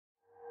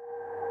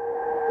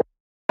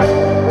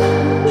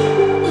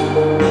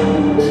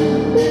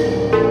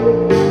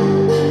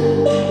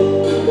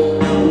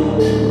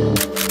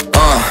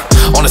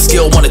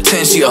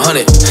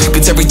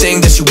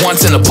everything that she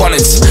wants in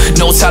abundance.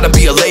 Knows how to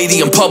be a lady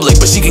in public,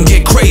 but she can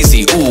get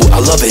crazy. Ooh, I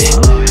love it.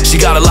 She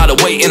got a lot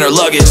of weight in her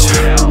luggage,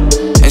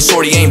 and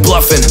shorty ain't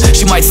bluffing.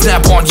 She might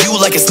snap on you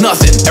like it's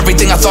nothing.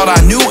 Everything I thought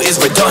I knew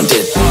is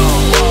redundant.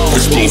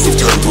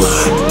 Explosive temper,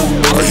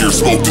 I hear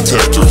smoke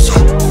detectors.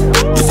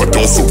 If I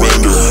don't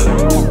surrender,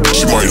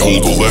 she might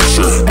hold a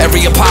lecture.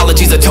 Every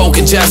apology's a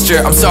token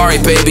gesture. I'm sorry,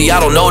 baby, I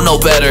don't know no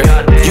better.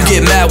 You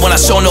get mad when I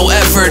show no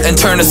effort and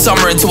turn the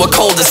summer into a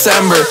cold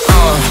December.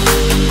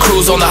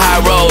 Cruise on the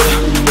high road,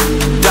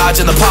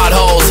 dodging the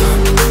potholes,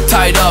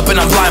 tied up and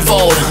I'm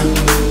blindfold.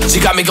 She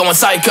got me going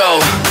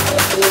psycho.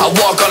 I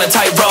walk on a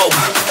tightrope,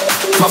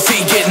 my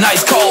feet getting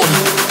ice cold,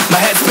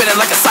 my head spinning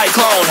like a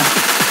cyclone.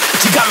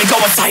 She got me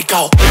going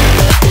psycho.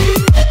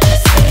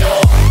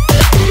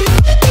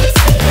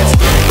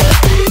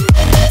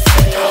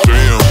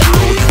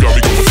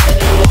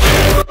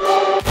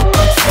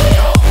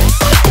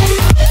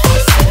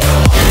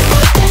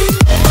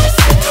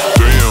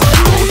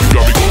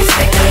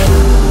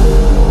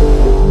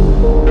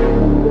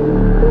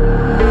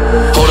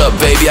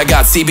 Baby, I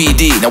got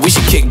CBD. Now we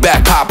should kick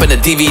back, pop in a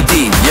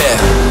DVD, yeah.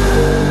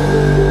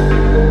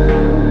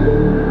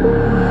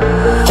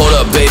 Hold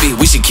up, baby,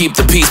 we should keep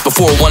the peace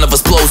before one of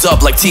us blows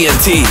up like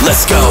TNT.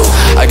 Let's go.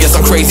 I guess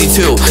I'm crazy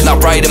too.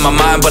 Not right in my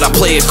mind, but I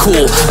play it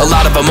cool. A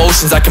lot of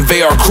emotions I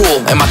convey are cruel,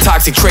 and my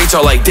toxic traits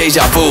are like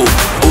deja vu.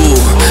 Ooh,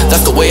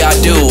 that's the way I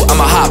do. I'm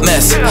a hot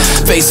mess,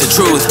 face the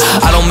truth.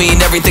 I don't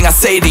mean everything I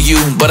say to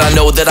you, but I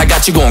know that I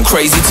got you going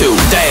crazy too.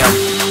 Damn.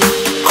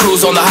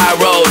 Cruise on the high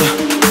road,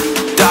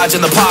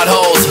 dodging the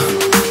potholes,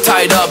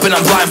 tied up and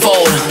I'm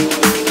blindfold.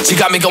 She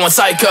got me going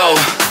psycho.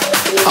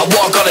 I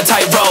walk on a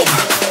tightrope,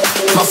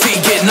 my feet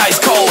getting ice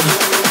cold,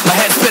 my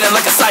head spinning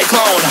like a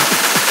cyclone.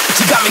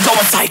 She got me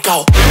going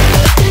psycho.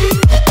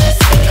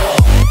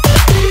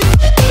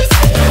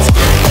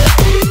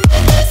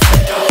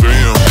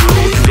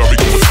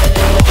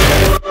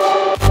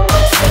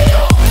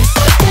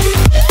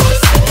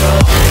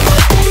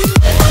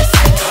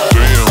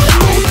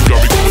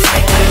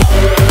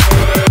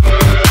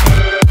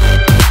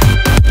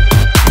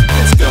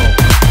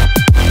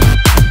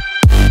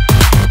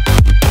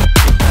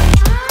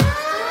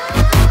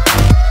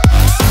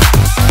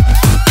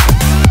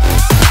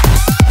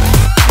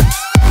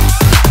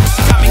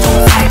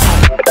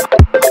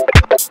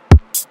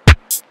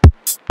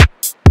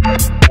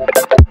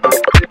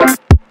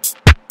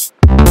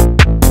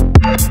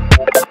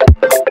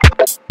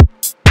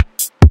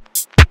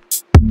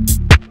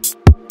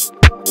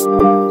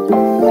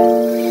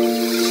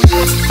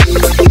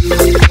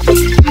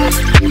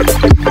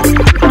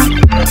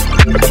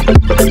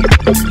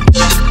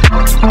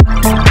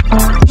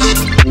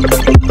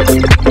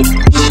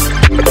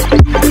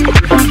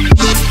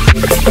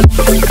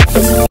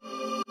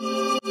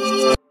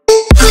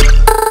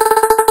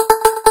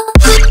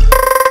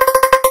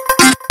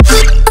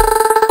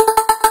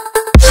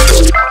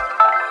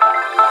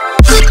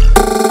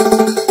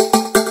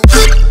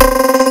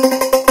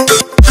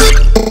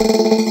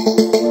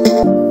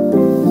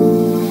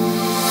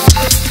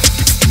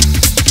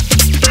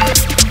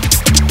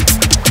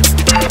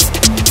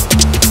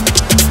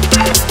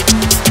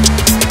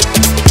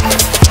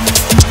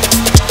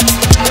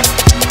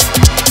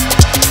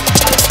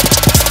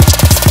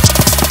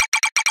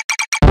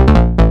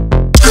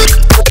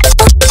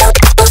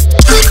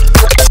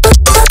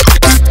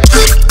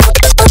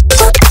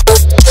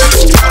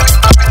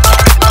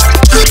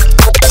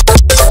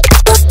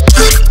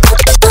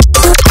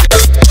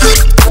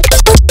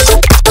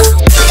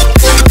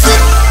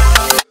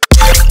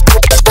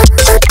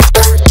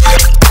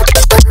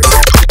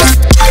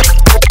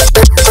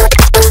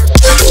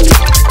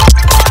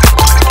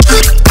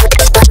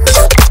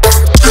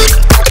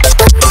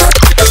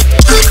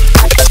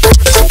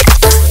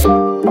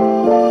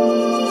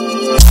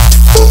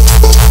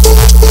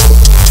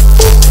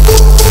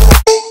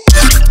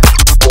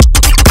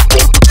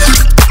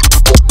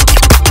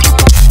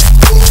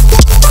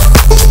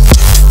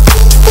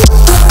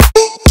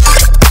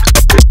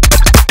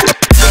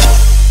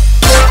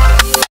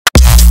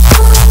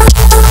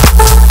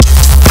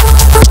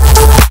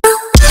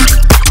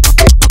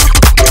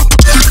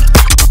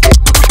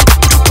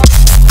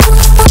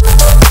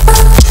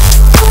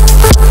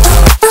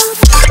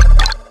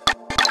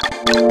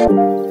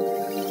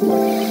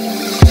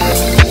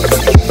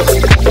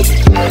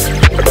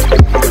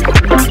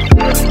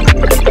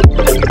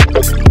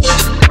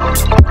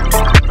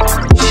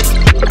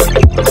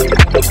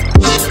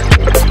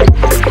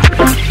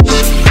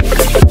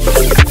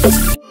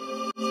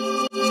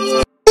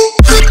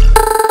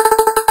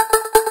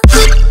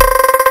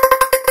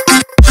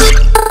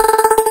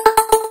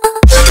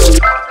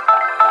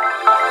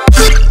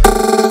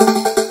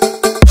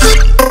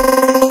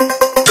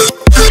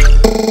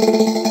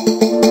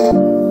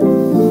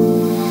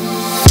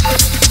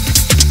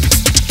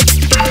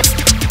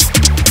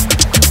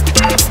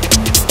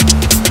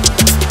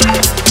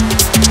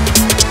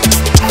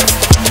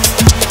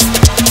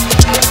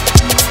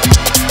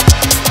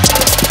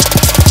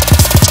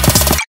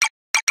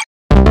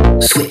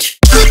 Switch.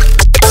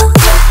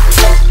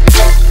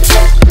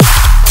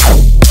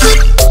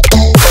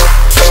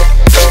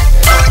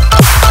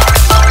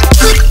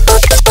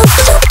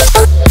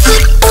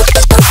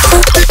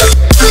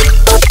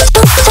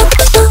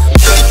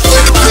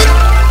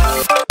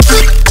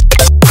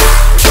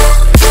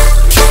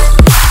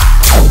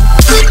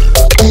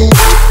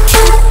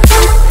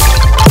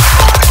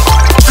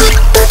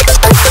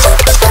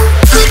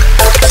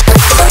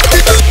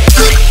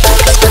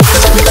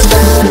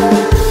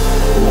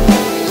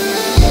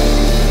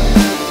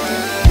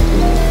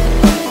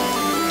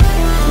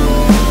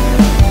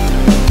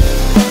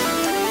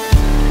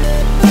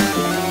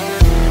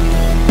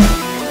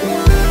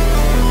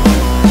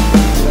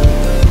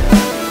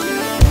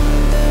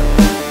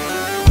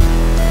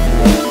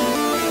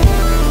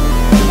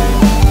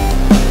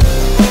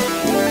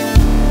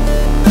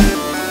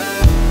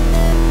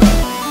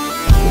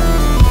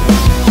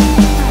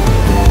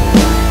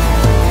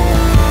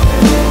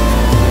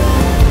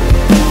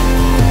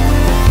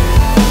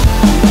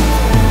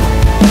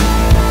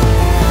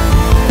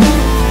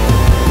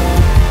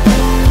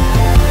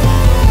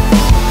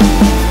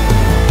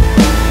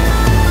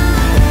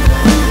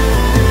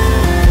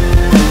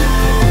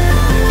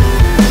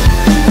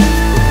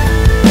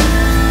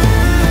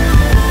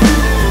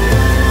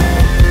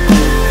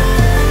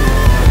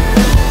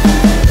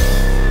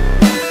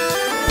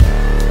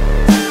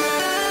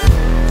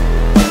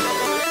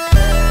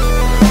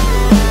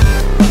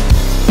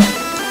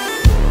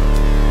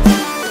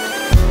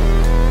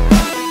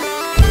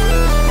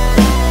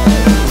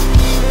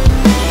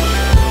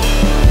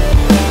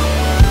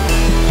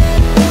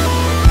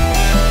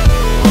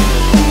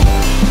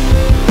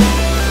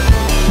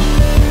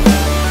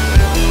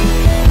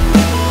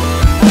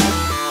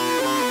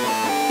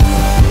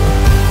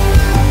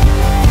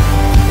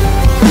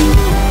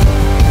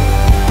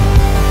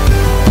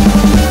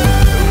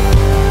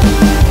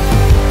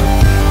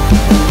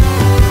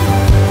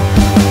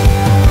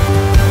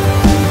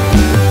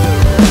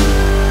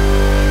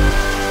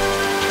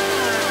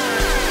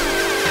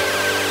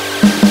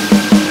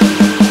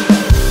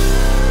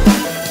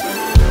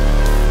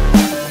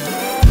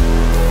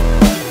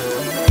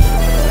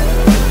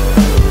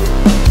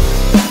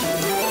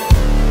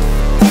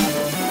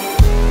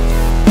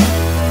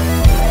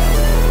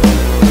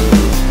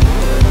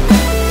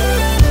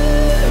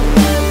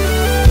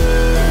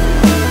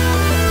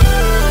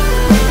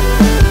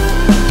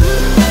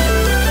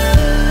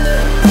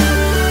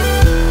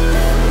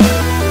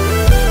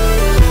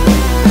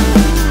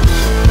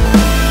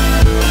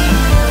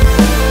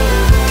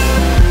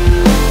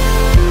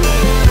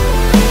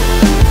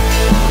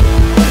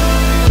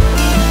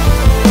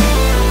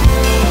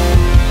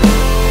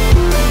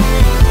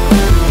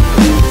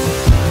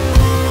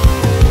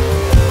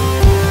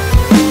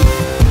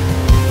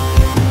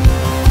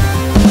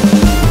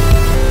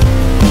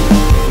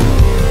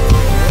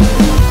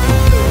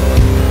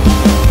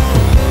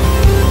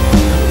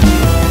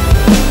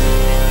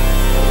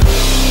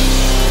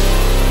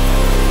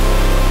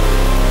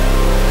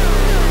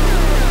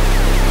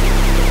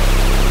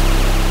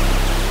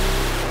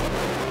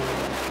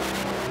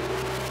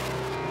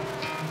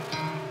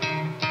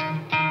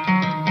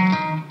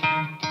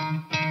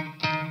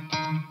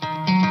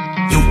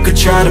 could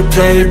try to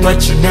play,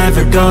 but you're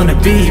never gonna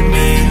beat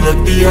me.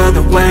 Look the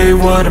other way,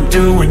 what I'm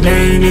doing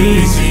ain't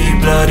easy.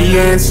 Bloody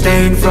hands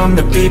stained from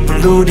the people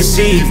who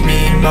deceive me.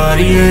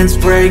 Muddy hands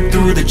break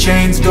through the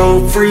chains,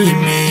 go free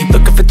me.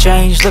 Looking for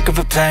change, looking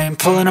for pain,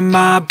 pulling a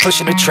mob,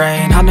 pushing a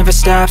train. I'll never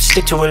stop,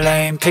 stick to a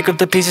lane, pick up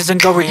the pieces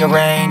and go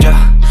rearrange.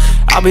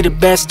 I'll be the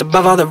best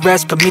above all the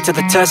rest, put me to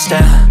the test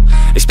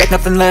and expect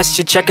nothing less,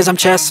 your check is I'm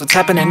chess, what's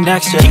happening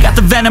next, yeah. He got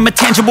the venom, a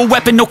tangible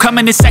weapon, no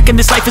coming in second.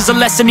 This life is a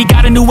lesson, he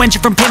got a new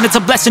engine from pain, it's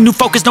a blessing. New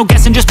focus, no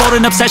guessing, just bold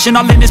and obsession,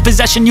 all in his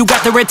possession. You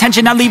got their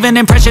attention, I'll leave an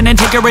impression and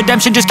take your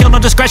redemption. Just kill, no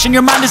discretion,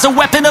 your mind is a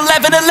weapon.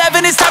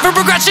 11-11, it's time for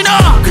progression,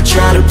 You could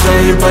try to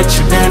play, but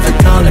you're never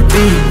gonna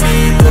beat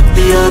me. Look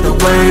the other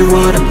way,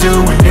 what I'm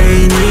doing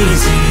ain't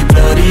easy.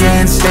 Bloody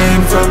hands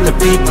stained from the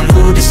people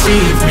who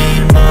deceive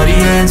me. Muddy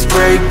hands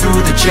break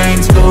through the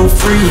chains, go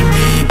free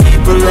me.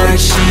 People like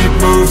sheep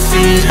move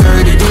feet,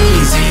 hurt it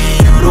easy.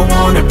 You don't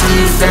wanna be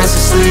fast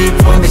asleep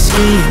when they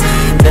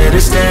scheming.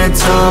 Better stand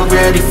tall,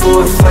 ready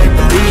for a fight,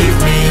 believe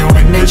me.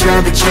 When they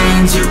try the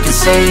chains, you can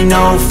say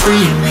no,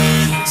 free me.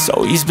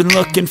 So he's been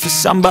looking for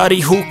somebody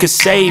who could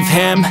save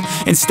him,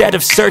 instead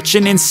of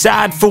searching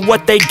inside for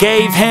what they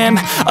gave him.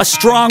 A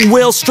strong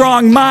will,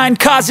 strong mind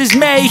causes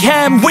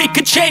mayhem. We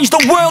could change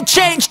the world,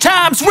 change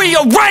times,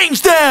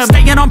 rearrange them.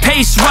 Staying on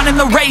pace, running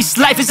the race.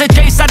 Life is a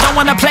chase, I don't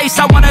want a place,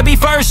 I wanna be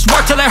first.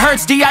 Work till it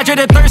hurts,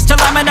 dehydrated thirst till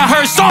I'm in a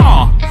hearse.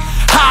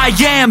 High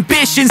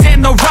ambitions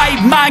and the right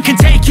mind can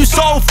take you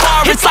so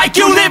far. It's like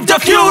you lived a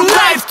few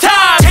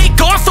lifetimes. Take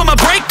off from a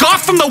break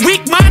off from the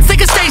weak minds, they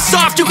can stay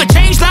soft. You can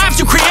change lives,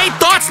 you create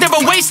thoughts, never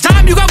waste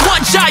time. You got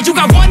one shot, you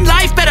got one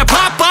life, better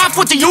pop off.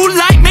 What do you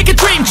like? Make a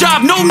dream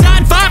job. No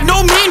 9-5,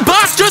 no mean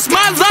boss, just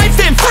my life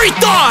and free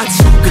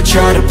thoughts. You could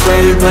try to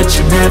play, but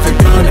you're never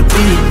gonna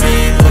beat me.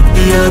 Look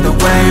the other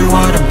way,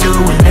 what I'm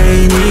doing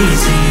ain't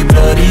easy.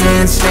 Bloody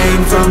hands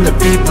stained from the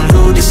people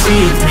who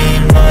deceive me.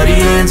 Muddy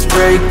hands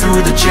break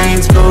through the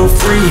chains, go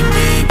free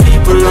me.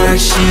 People like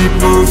sheep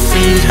move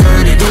feet,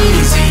 hurt it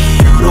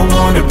easy. You don't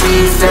wanna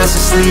be fast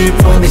asleep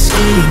when they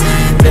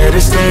scheming.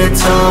 Better stand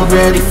tall,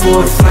 ready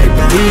for a fight,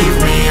 believe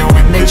me.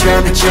 When they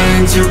try the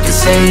chains, you can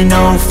say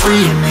no,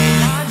 free me.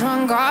 I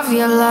drunk off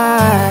your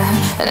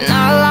life, and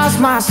I lost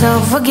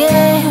myself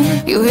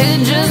again. You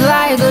hit just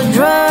like a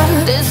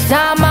drug. This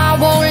time I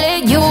won't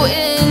let you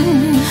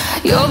in.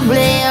 You're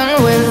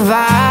playing with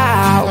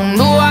fire,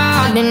 no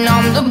I didn't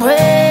numb the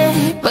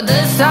prey. But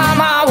this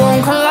time I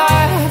won't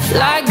collide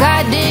like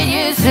I did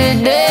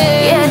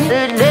yesterday.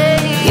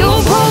 You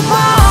broke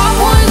my heart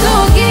once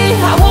again.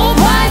 I won't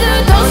buy the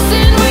dust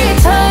in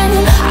return.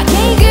 I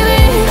can't give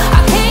it,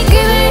 I can't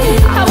give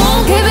it, I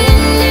won't give in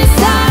this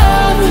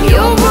time.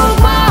 You broke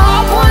my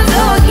heart once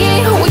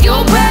again. Well,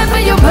 you're bad,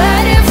 but you're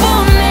bad it for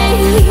me.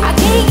 I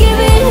can't give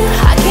it,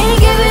 I can't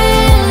give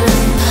in.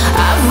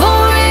 I've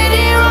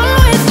already run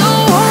with the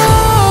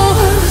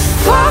wolves,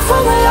 far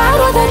from the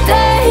light of the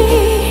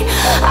day.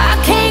 I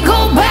can't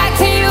go back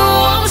to you,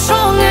 I'm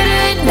stronger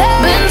today.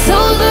 Been to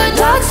the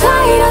dark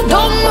side, I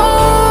don't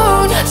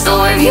know.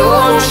 So if you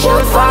wanna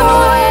shoot far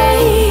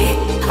away,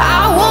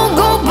 I won't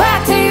go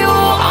back to you.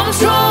 I'm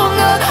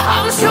stronger,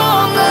 I'm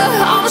stronger,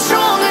 I'm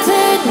stronger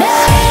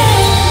today.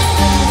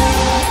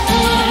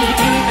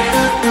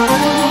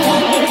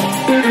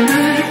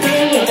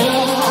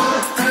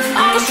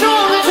 I'm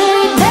stronger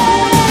today.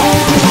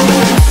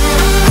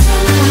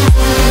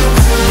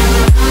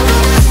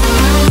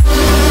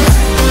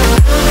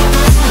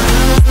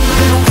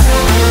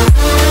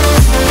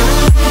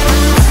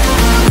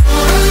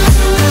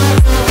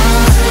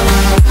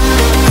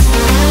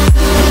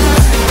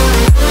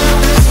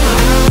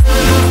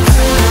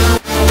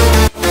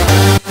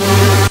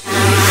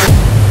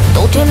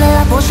 Tú tienes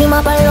la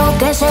pócima para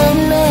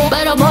enloquecerme,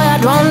 pero voy a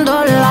draw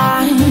the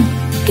line,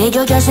 que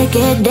yo ya sé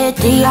que es de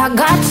ti. I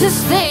got to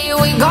stay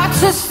away, got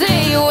to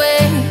stay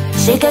away.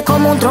 Sé que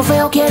como un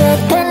trofeo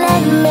quieres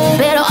tenerme,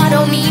 pero I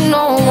don't need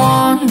no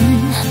one,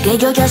 que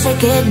yo ya sé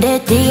que es de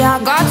ti. I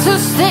got to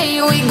stay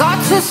away, got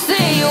to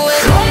stay away.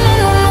 No, no,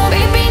 no, no,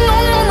 baby,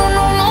 no, no, no,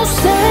 no, no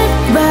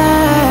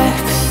setbacks.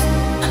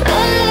 No,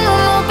 no, no,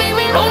 no,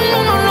 baby, no, no,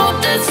 no, no,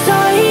 this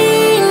time.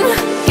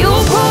 You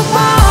broke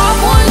my heart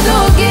once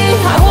again.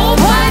 I won't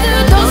buy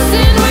the dust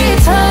in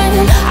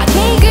return. I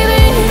can't give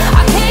it,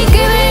 I can't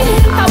give it,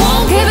 I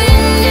won't give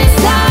in this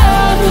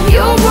time.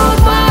 You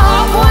broke my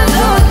heart once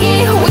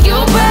again. Well,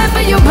 you're bad,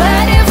 but you're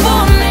bad it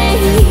for me.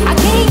 I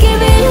can't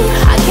give it,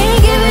 I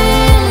can't give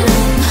in.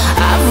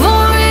 I've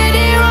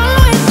already run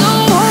with the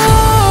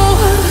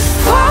wolves,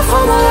 far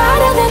from the light.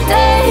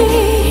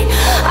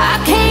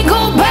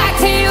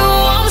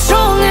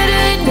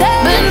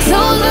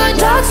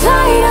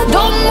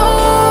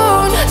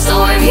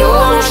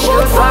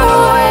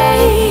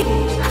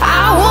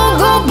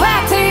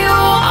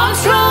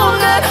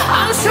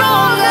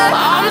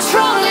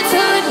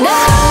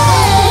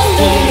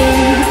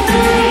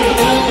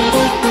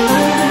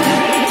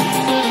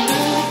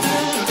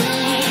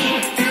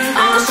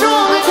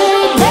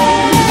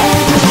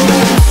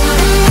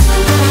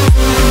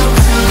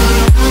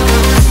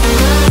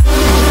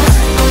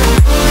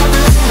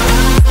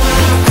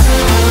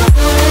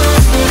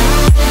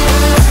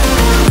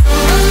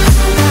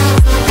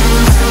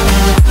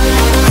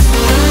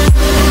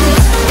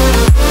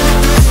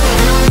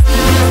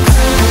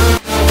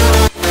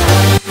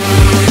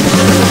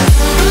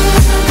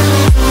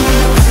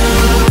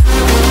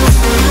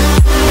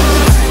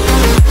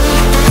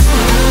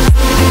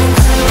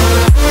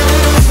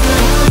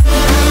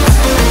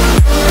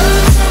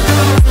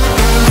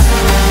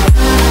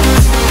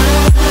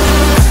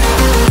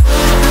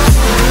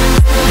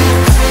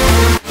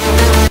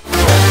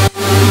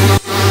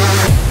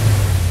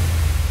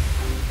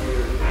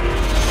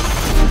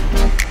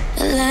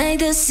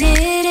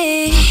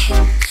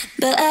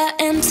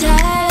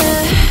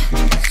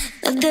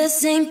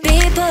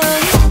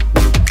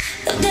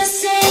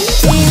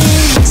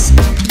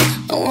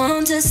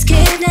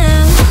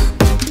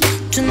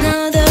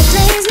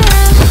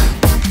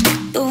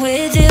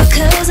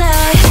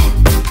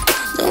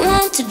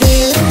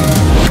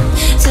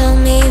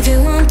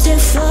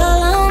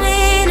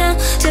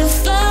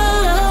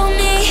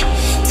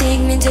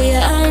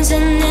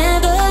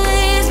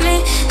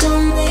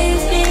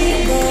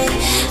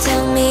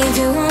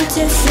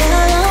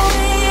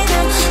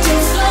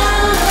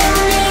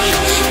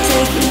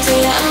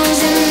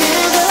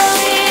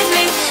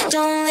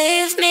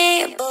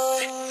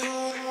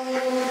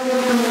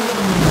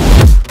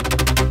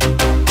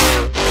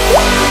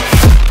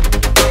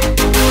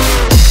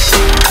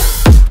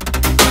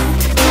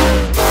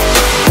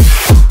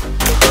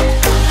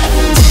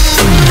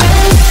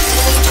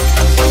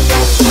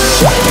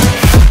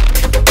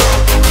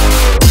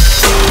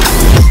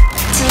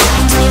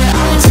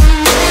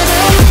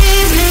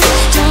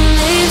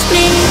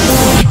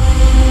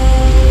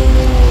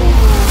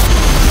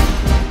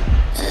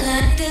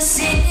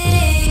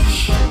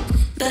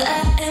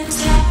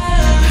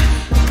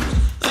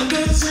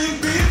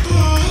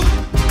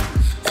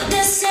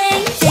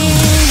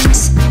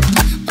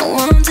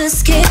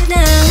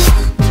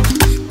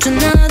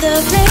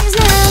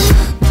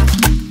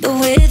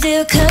 with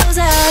you, 'cause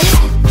I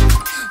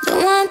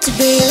don't want to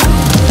be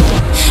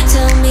alone.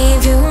 Tell me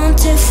if you want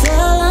to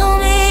follow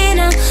me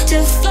now, to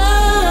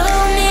follow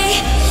me.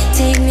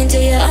 Take me to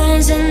your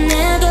arms and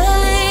never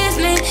leave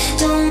me.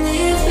 Don't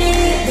leave me,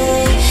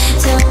 boy.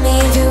 Tell me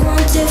if you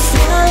want to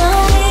follow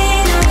me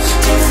now,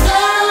 to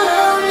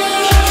follow me.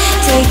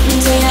 Take me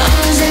to your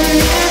arms and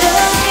never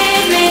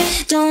leave me.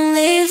 Don't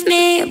leave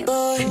me,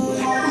 boy.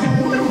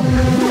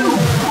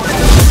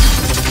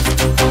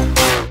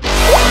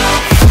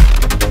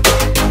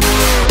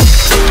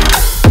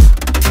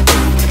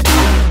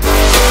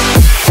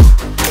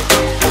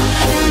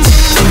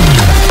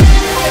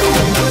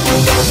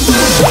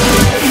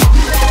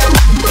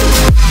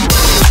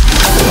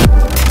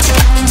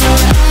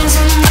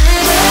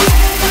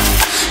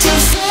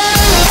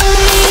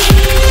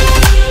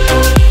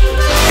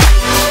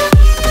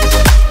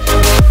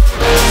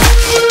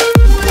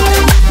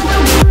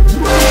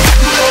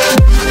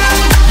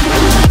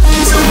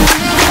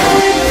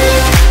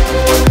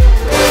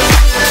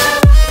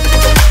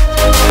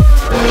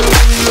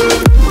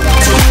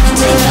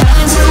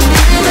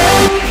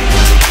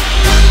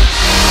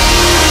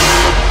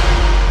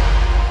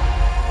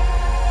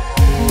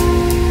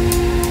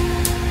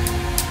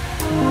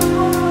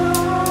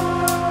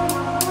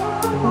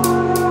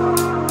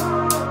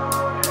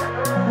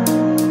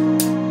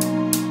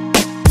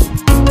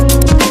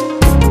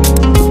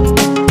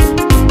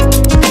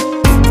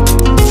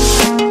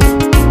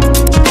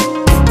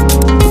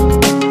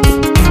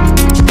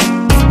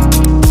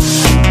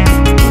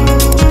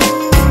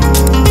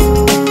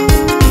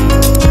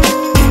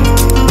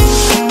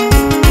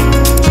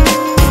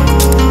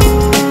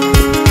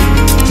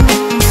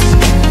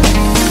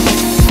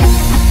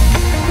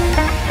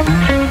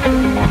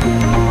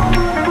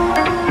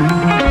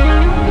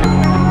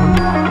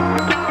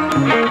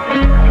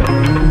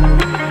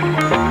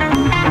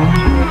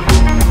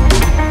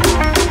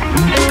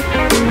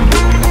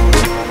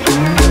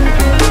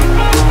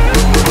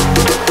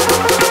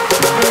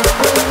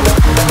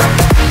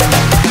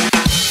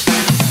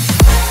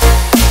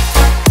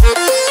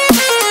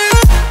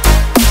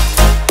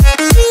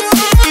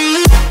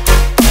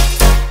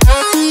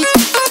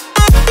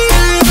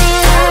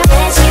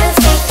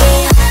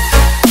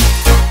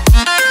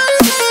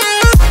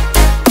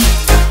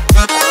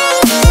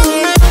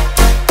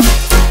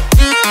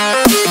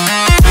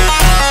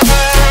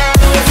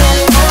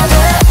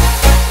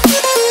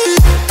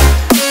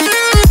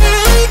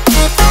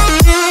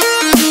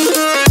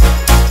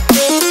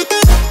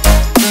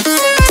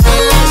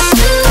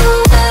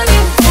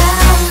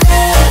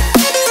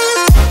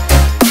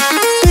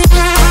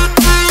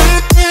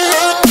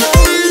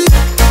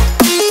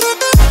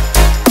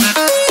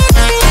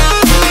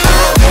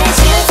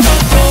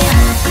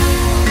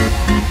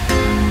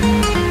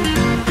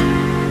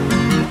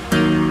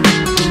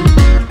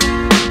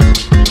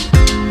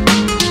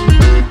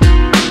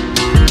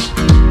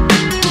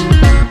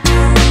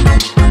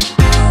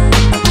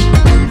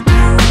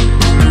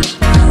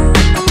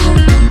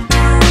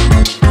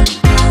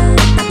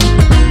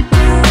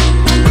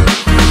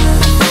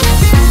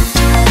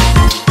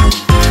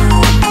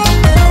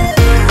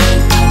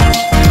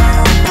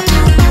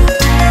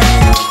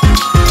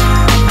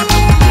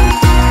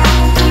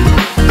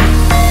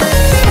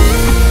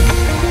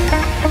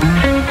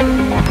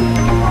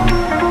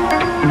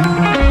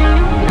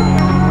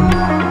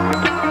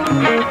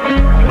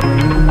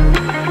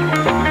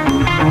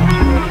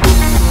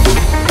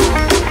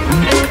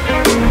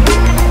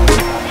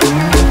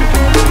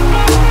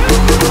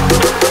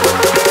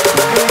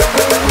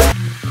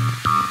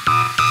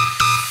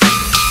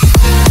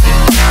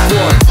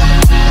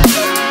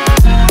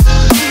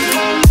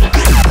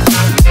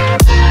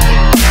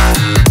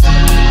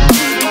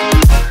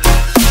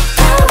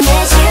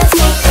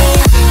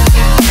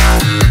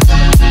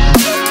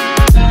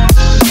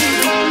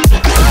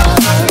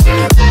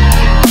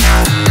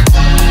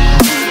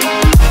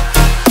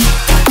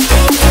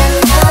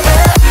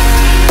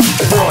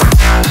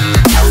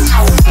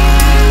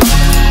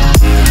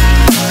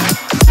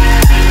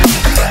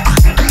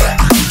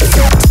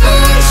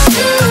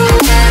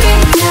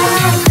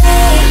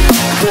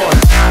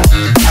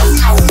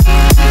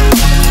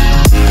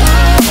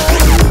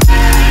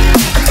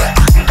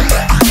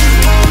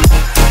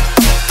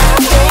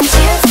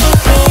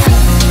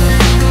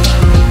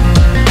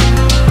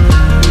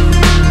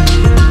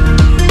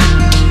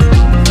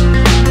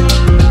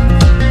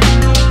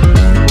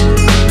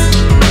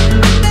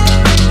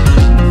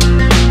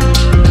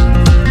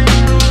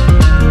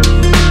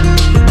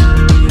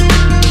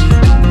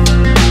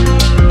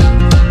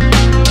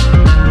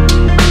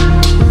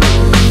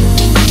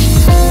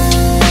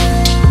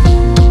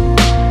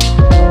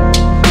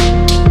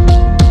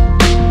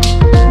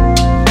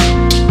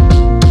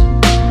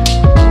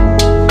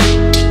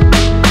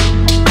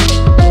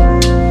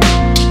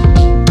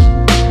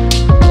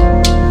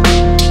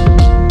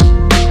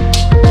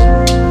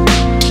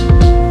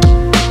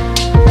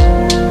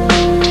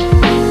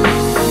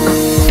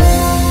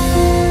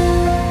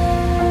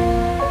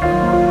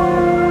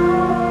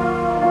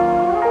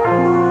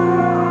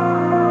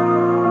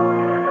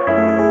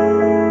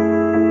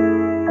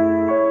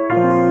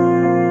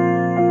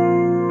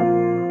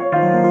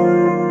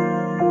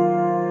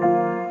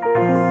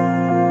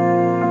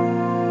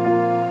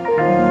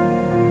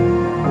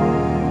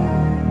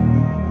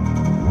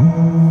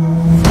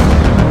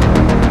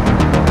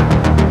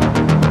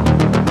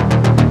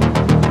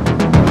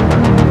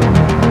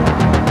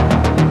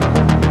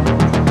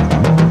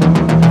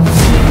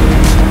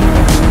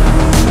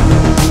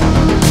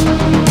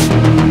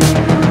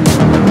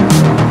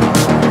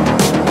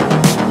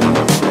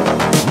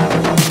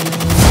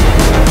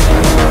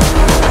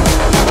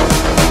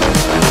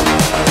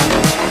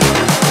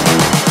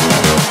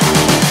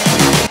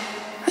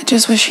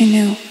 just wish he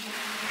knew.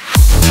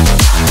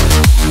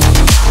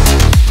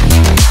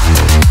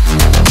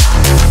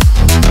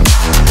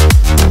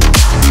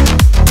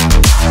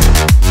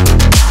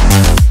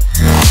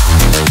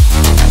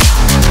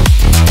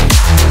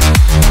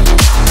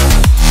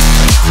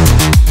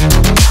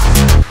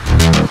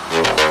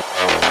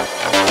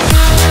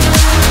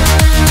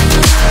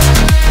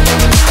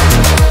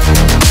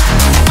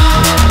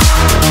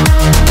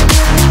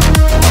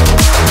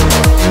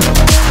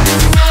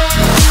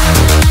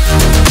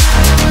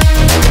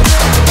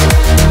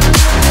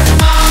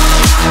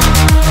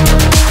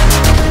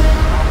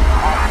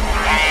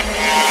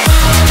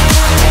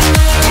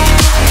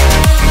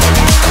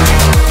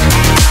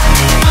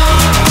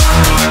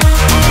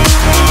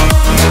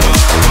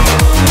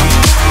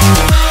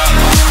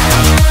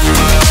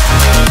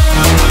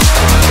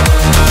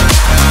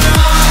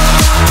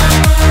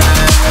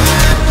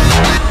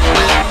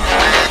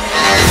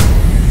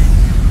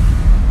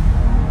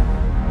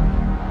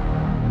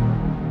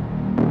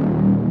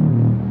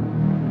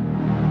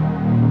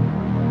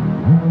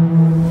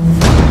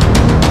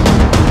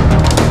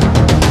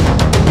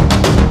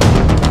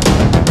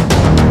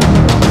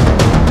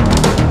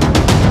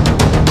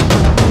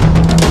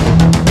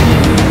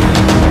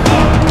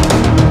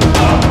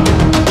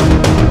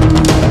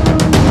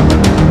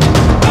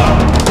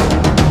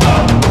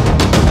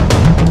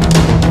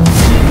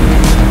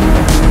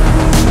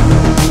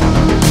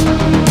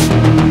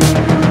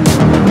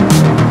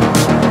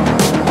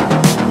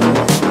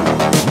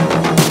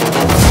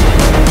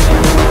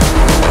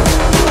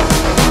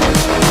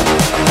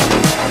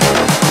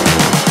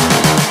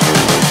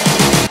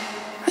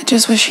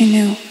 Just wish he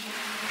knew.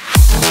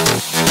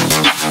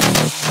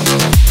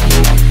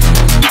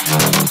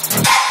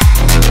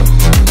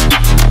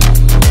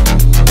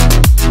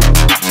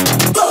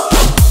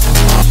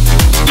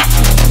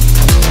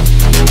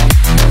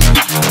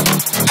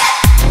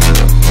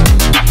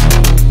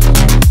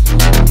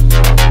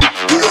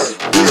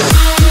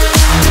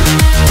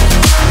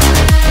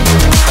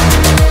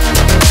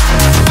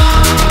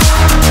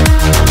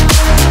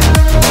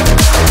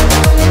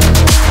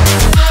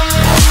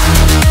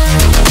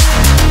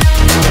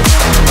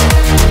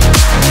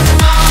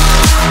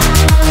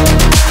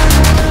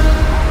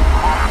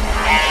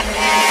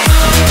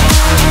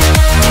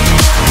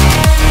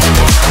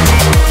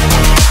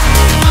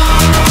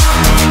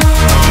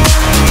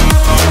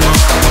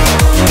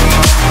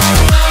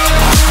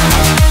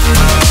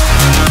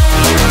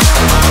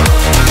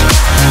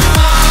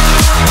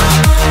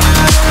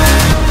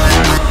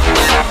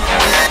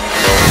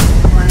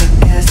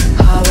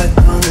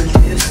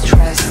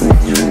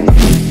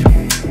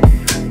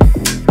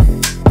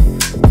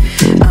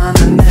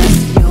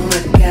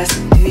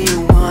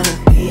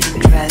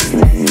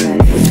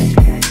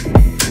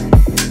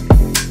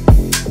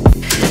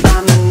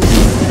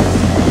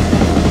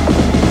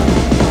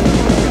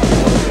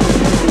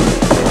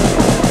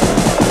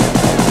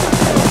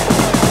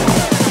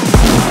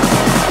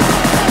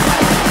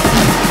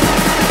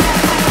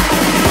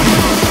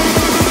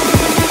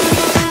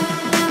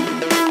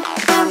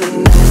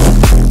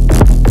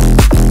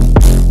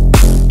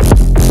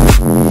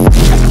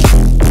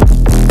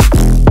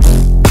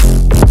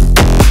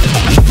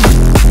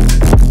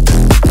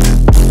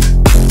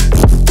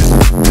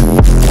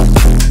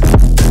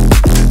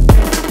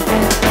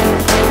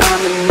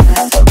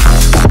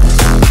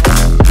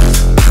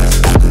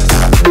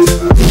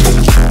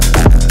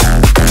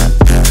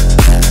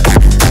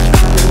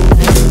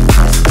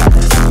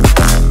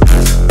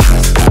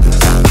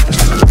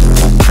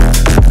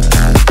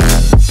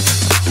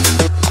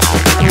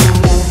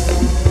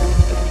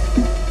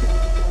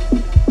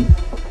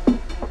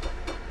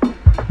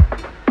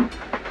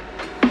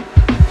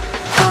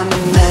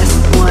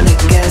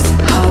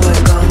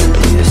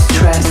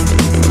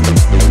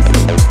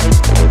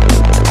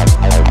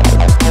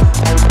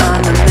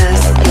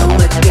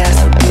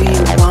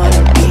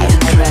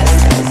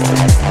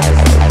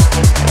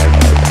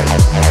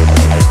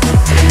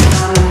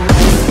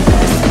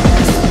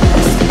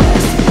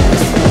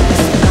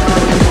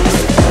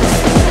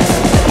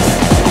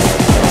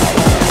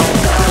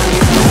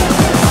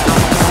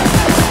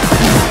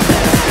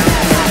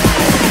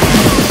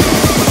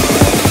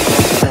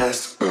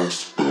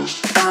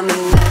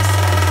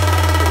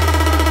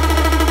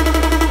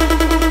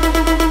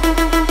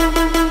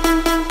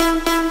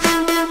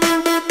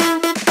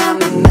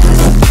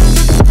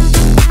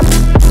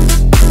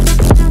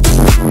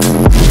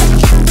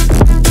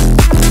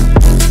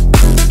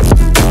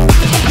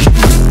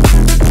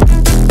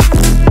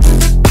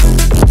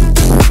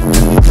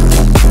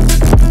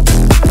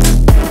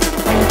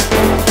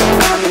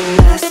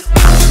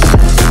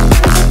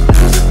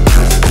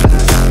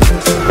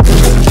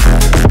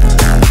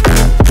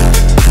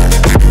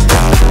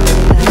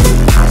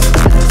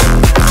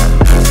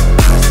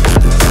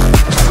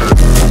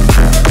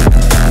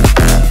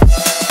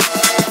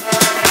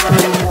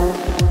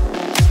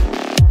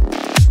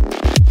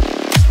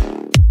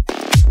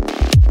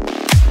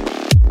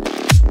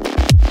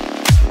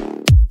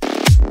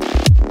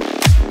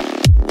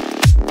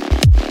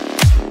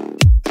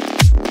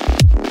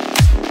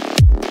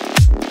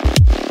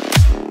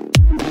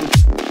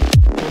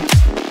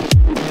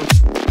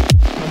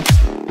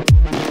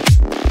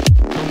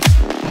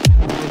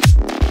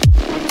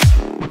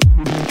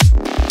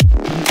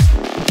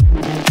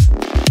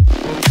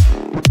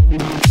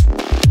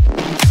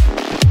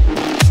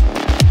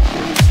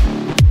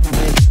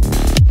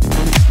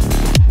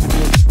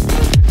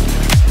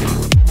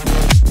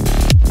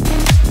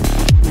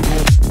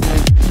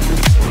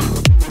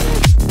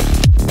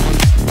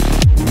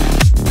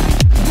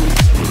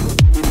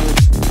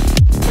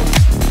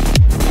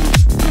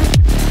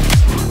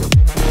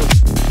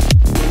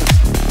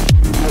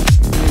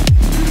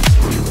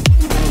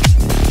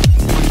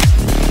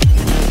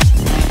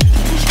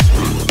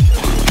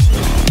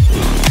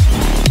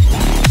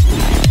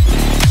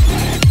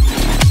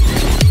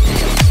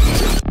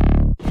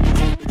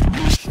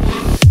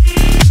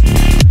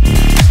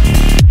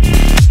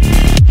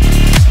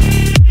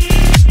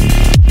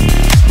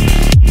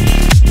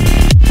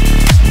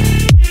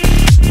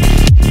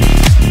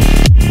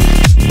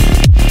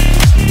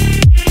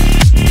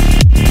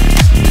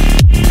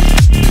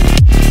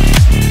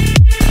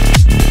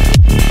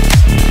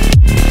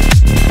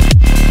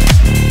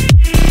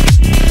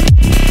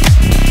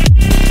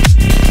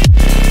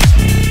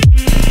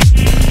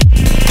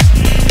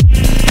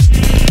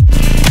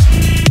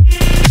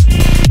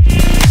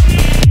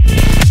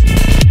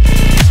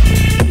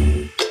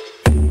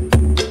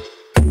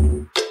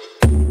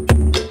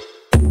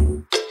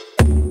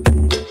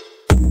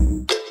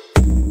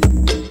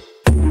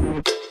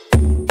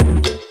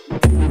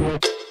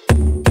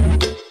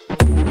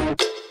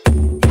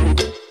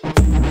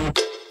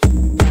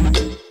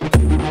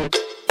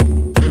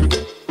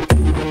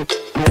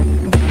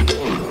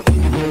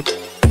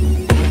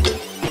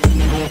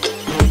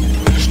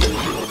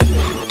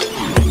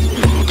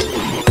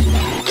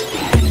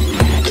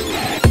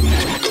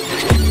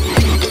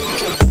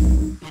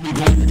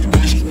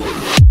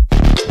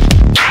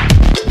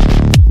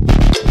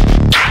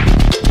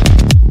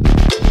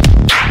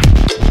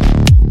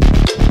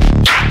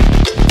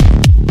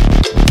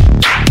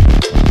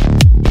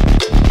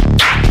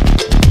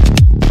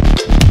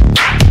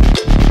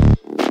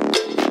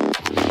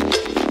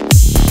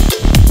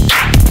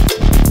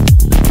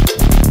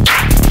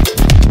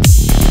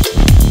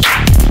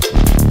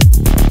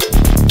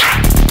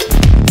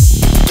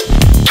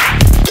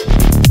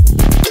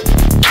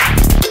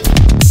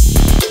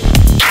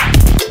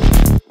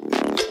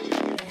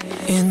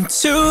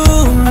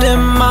 Entombed in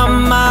my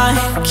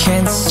mind,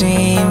 can't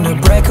seem to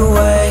break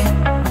away.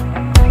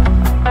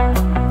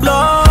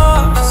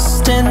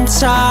 Lost in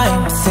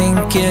time,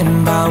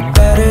 thinking about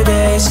better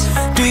days.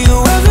 Do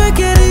you ever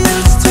get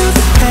used to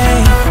the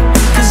pain?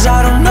 'Cause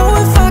I don't know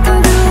if I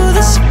can do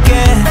this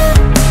again.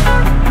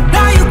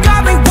 Now you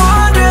got me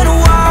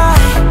wondering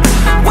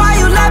why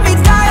you let me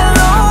die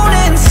alone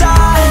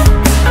inside.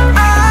 I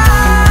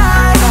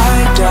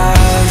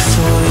died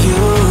for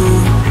you,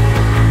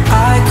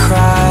 I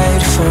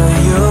cried for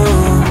you,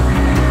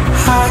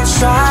 I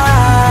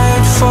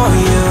tried for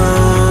you.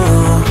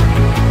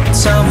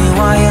 Tell me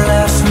why you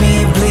left me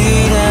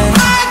bleeding.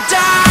 I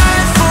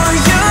died for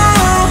you,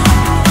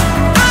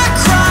 I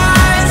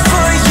cried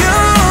for you,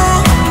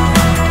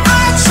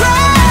 I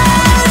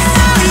tried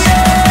for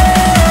you.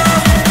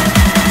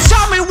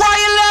 Tell me why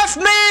you left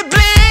me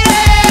bleeding.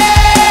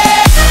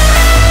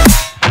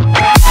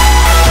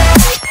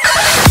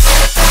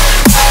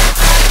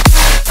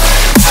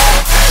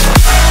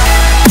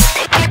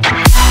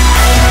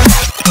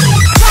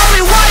 Tell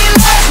me why you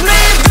left me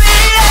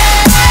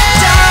bleeding.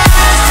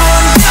 Died for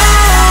you,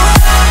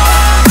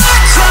 I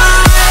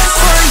cried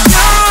for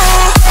you,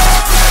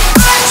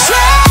 I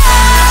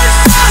tried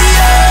for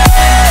you.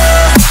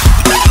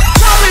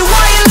 Tell me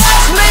why you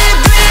left me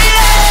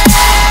bleeding.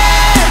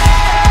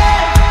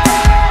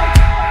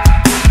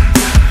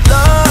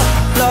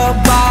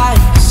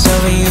 Lullabies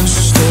of you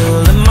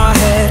still in my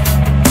head.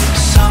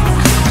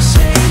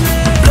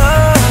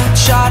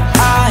 Bloodshot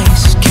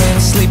eyes,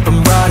 can't sleep, I'm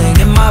rotting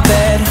in my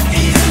bed.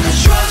 Even the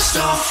drugs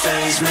don't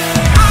faze me.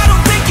 I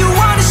don't think you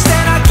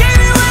understand, I gave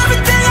you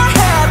everything I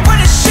had. When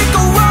did shit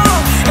go wrong?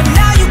 And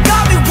now you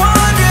got me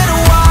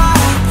wondering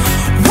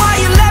why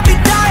you let me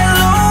die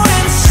alone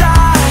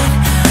inside.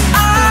 I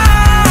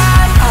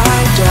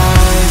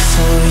died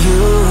for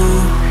you,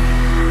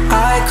 I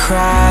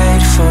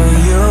cried for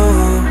you,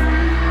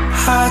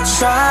 I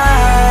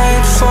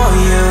tried for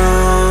you.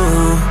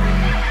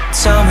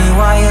 Tell me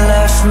why you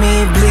left me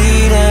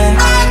bleeding.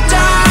 I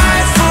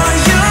died for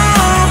you,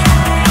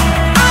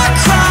 I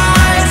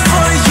cried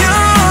for you,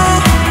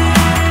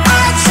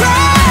 I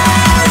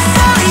tried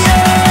for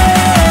you.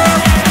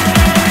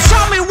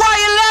 Tell me why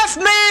you left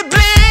me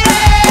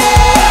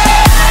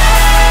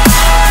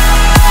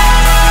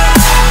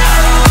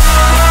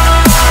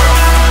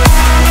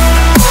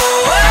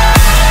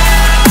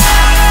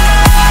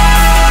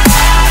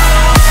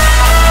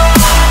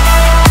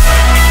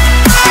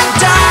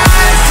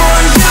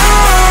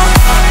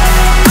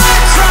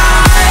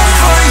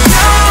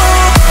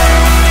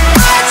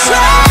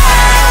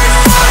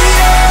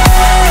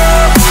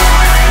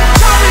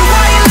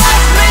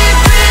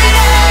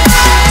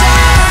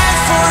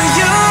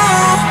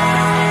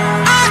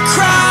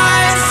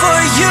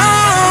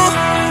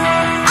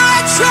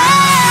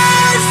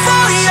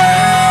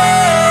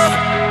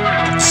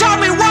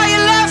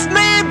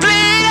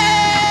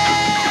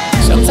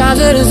Sometimes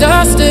a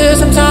disaster,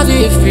 sometimes we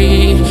get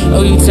free.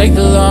 Oh, you take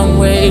the long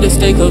way to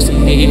stay close to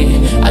me.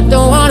 I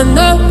don't want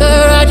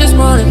another, I just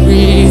wanna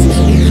breathe.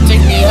 You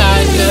take me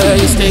higher,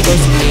 you stay close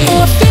to me.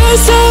 Oh, I feel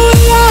so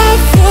alive,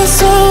 feel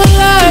so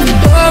alive. The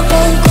dark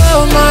won't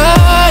close my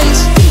eyes.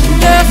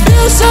 Yeah, I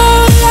feel so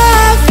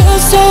alive, feel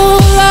so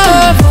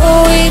alive.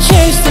 Oh, we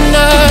chase the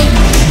night.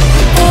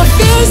 Oh, I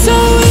feel so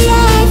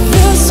alive,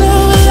 feel so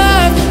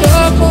alive. The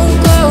dark won't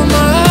close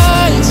my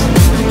eyes.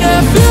 Yeah,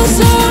 I feel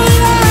so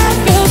alive,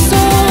 feel so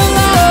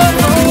alive.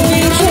 Oh,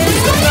 we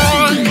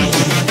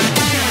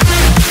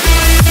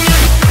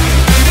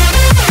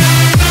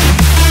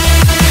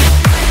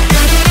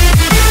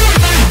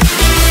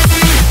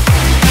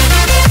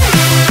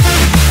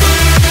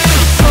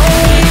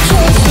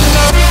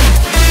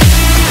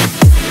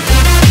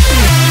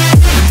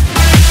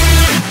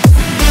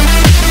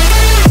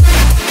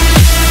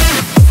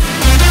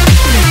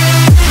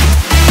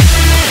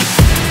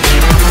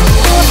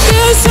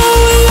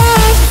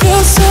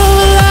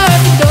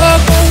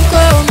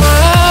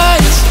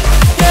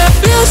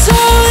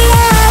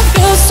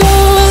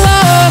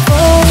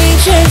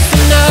chase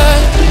the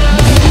night.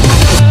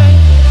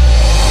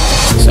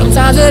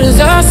 Sometimes a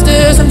disaster,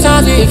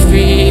 sometimes we get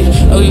free.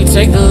 Oh, you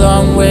take the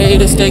long way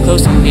to stay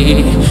close to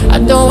me. I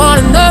don't want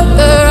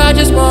another, I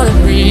just wanna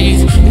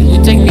breathe. You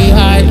take me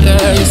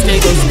higher, you stay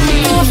close to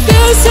me. I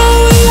feel so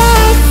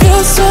alive,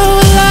 feel so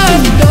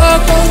alive. The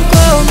dark won't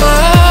close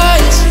my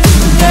eyes.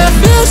 Yeah, I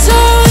feel so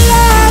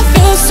alive,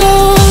 feel so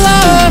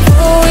alive.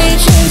 Oh, we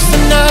chase the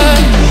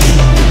night.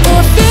 Oh,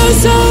 I feel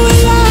so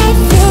alive,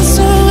 feel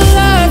so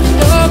alive. The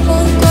dark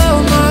won't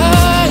close my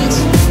eyes.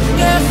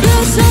 Yeah, I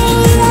feel so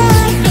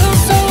alive, feel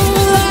so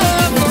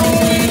alive. Oh,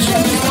 we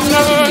chase the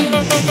night.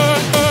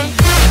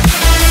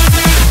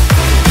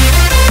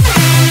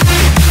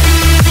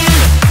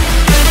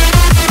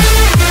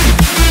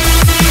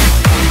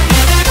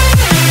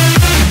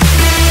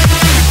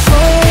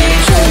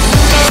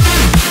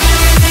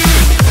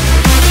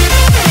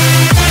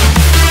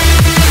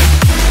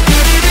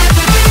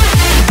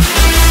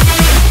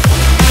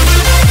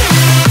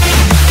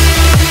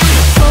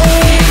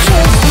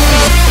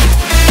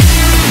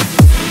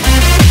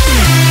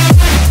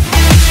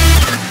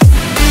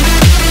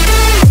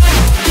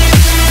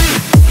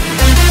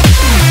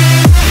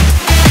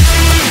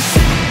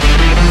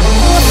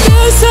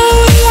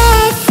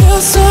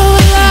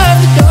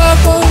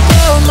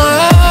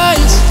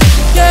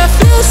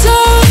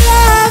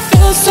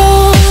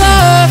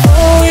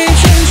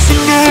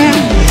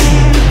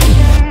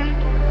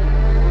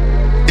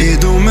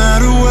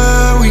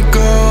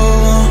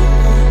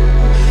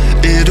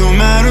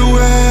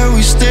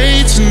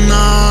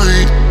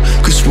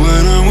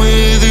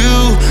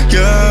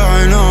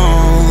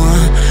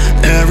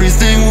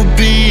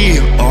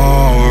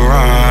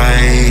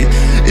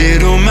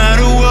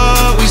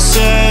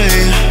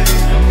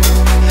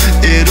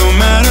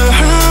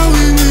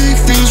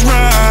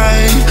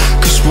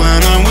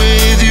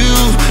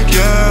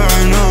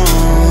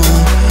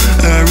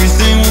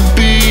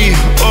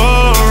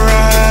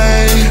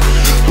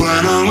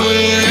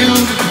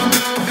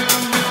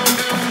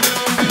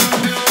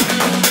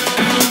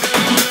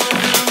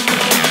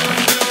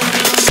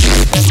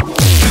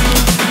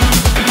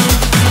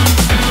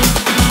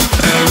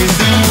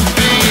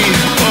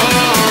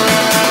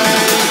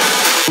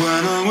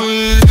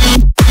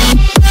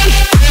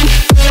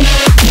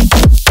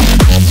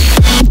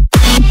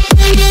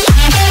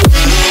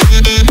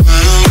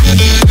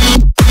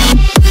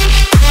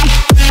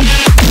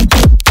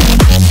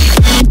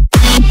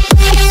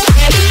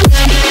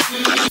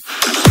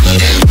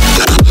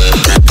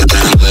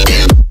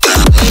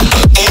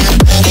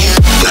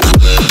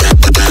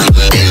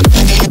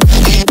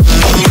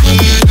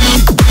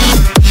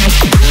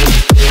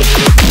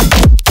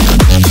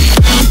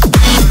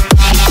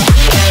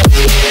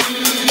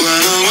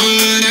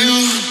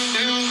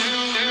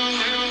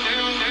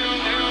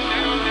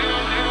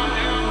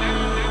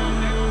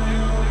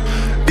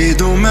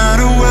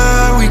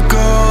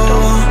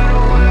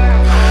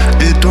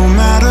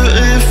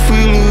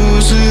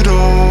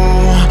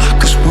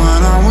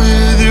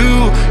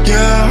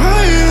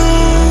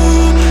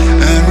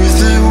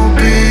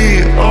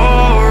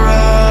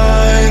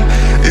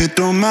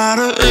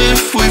 matter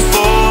if we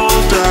fall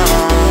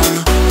down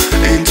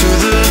into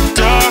the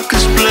dark.